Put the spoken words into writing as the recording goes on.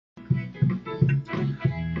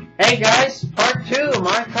Hey guys, part 2,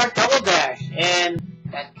 Mario Kart Double Dash, and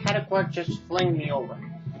that catapult just flinged me over.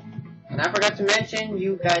 And I forgot to mention,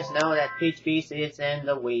 you guys know that Peach Beast is in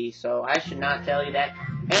the Wii, so I should not tell you that.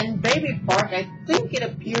 And Baby Park, I think it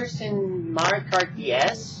appears in Mario Kart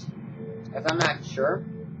DS, as I'm not sure.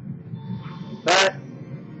 But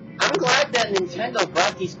I'm glad that Nintendo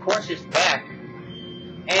brought these courses back,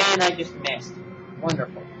 and I just missed.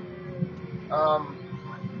 Wonderful.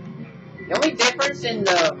 The only difference in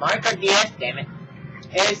the Mario Kart DS, damn it,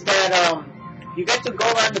 is that you get to go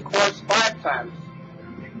around the course 5 times.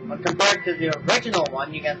 But compared to the original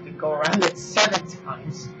one, you get to go around it 7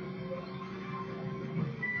 times.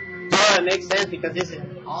 So it makes sense because this is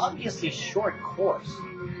obviously a short course.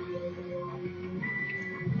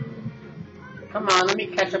 Come on, let me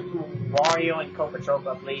catch up to Wario and Copa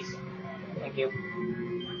Tropa, please. Thank you.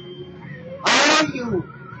 Oh, you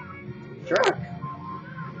jerk!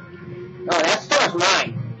 No, that star's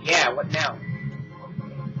mine. Yeah, what now?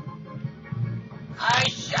 I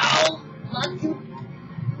shall knock you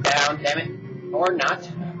down, damn it. Or not.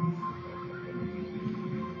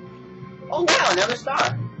 Oh wow, another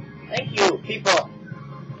star. Thank you, people.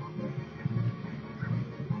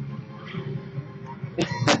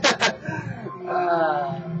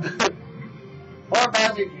 Or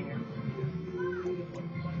Bowser Jr.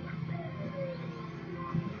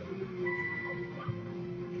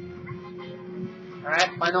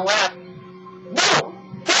 Alright, final lap. No!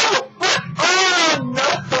 Go! Oh no!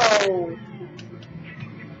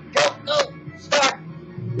 Go! Star!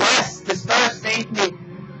 Yes, the star saved me.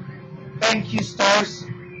 Thank you, stars.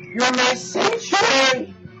 You're my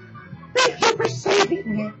sanctuary. Thank you for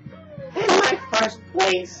saving me in my first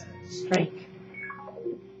place streak.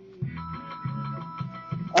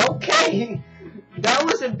 Okay, that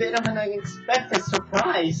was a bit of an unexpected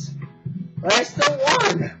surprise, but I still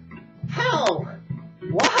won. How?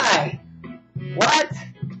 Why? What?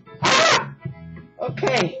 Ah!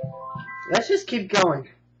 Okay, let's just keep going.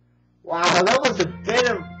 Wow, that was a bit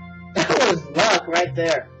of... that was luck right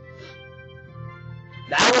there.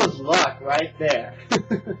 That was luck right there.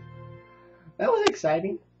 That was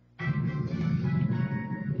exciting.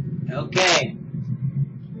 Okay.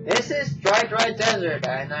 This is Dry Desert,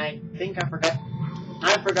 and I think I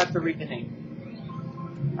forgot to read the name.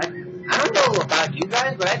 I don't know about you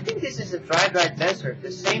guys, but I think this is a Dry Desert,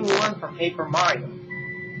 the same one from Paper Mario.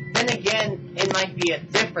 Then again, it might be a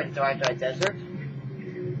different Dry Desert.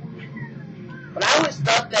 But I always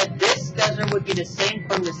thought that this desert would be the same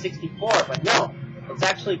from the 64, but no. It's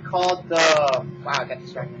actually called the... wow, I got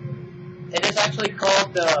distracted. It is actually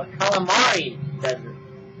called the Calamari Desert.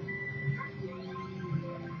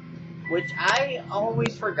 Which I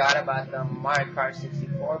always forgot about the Mario Kart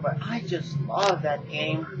 64, but I just love that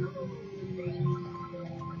game.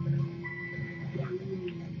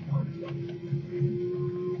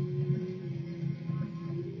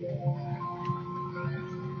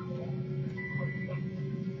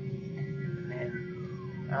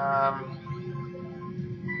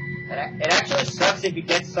 It actually sucks if you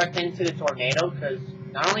get sucked into the tornado, because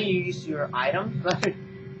not only you use your items, but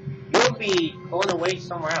you'll be blown away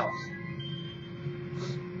somewhere else.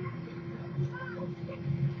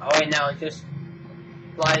 Oh wait, now it just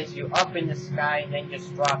flies you up in the sky and then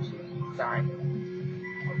just drops you. Sorry.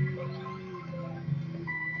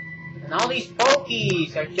 And all these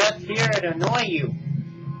pokies are just here to annoy you.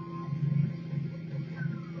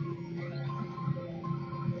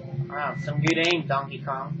 Wow, some good aim, Donkey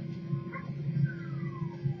Kong.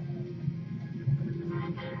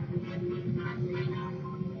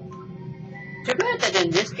 Too bad that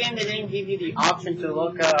in this game they didn't give you the option to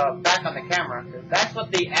look back on the camera, because that's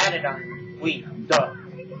what they added on Wii. Duh.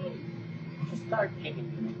 Just start kicking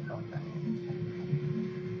me. Okay.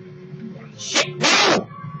 Shit! No!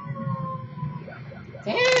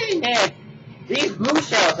 Dang it! These blue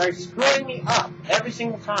shells are screwing me up every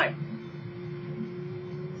single time.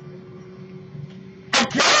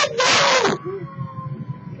 No!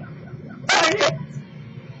 Darn it!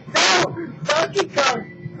 No! Donkey Kong!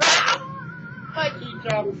 Ah! Mikey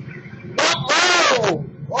jumps. Oh!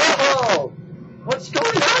 Whoa! What's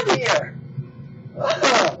going on here?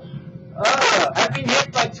 I've been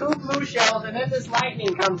hit by 2 blue shells and then this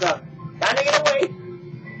lightning comes up. Time to get away!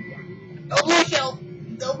 No blue shell!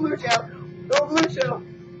 No blue shell! No blue shell!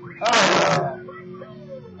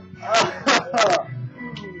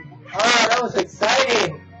 Oh, that was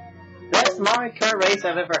exciting! Best Mario Kart race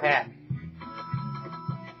I've ever had.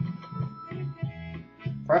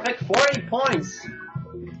 Perfect 40 points!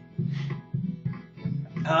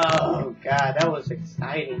 Oh god, that was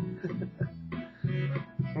exciting.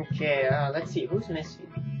 Okay, let's see, who's missing?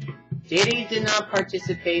 JD did not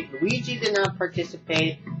participate. Luigi did not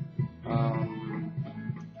participate.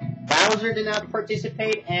 Bowser did not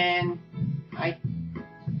participate, and I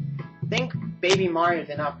think Baby Mario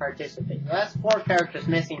did not participate. So that's 4 characters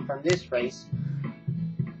missing from this race.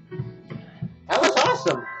 That was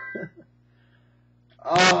awesome.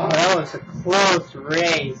 Oh, that was a close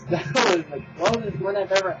race. That was the closest one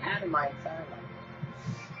I've ever had in my entire life.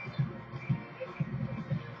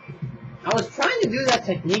 I was trying to do that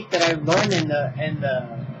technique that I learned in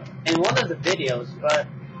one of the videos, but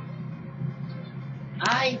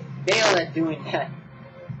I failed at doing that.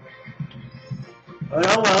 But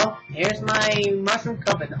oh well. Here's my mushroom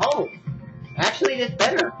cup, and oh, actually did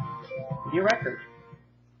better. New record.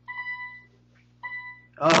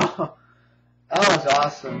 Oh, that was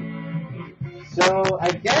awesome. So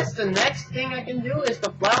I guess the next thing I can do is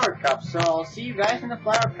the flower cup. So I'll see you guys in the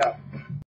flower cup.